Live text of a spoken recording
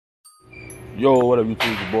Yo, what up,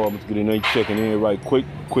 YouTube? Your boy, let's get in there, checking in right quick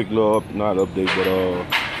little not update,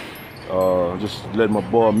 but just letting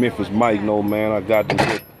my boy MEMPHIS-MIKE know, man, I got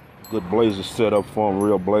them good blazers set up for him,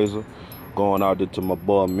 real blazer. Going out there to my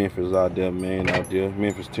boy Memphis out there, man,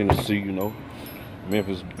 Memphis, Tennessee, you know.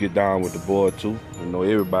 Memphis get down with the boy too. You know,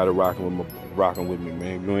 everybody rocking with me,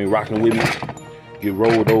 man. If you ain't rocking with me, get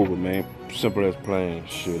rolled over, man. Simple as plain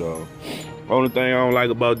shit. Only thing I don't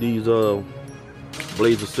like about these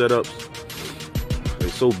blazer setups, they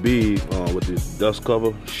so big with this dust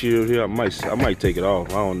cover shield here. I might take it off.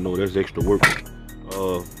 I don't know. That's extra work.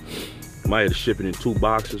 Might have to ship it in 2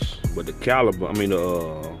 boxes, but the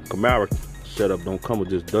Camaro setup don't come with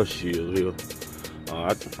this dust shield here.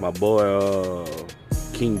 My boy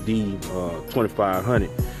King D 2500,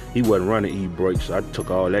 he wasn't running e-brakes, so I took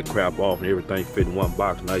all that crap off and everything fit in 1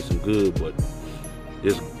 box, nice and good. But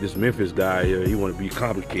this Memphis guy here, he want to be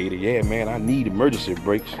complicated. Yeah, man, I need emergency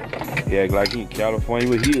brakes. He act like he in California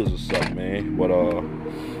with heels or something, man. But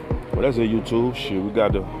that's it, YouTube. Shit, we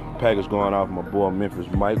got the package going off my boy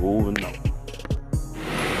MEMPHIS-MIKE over and out.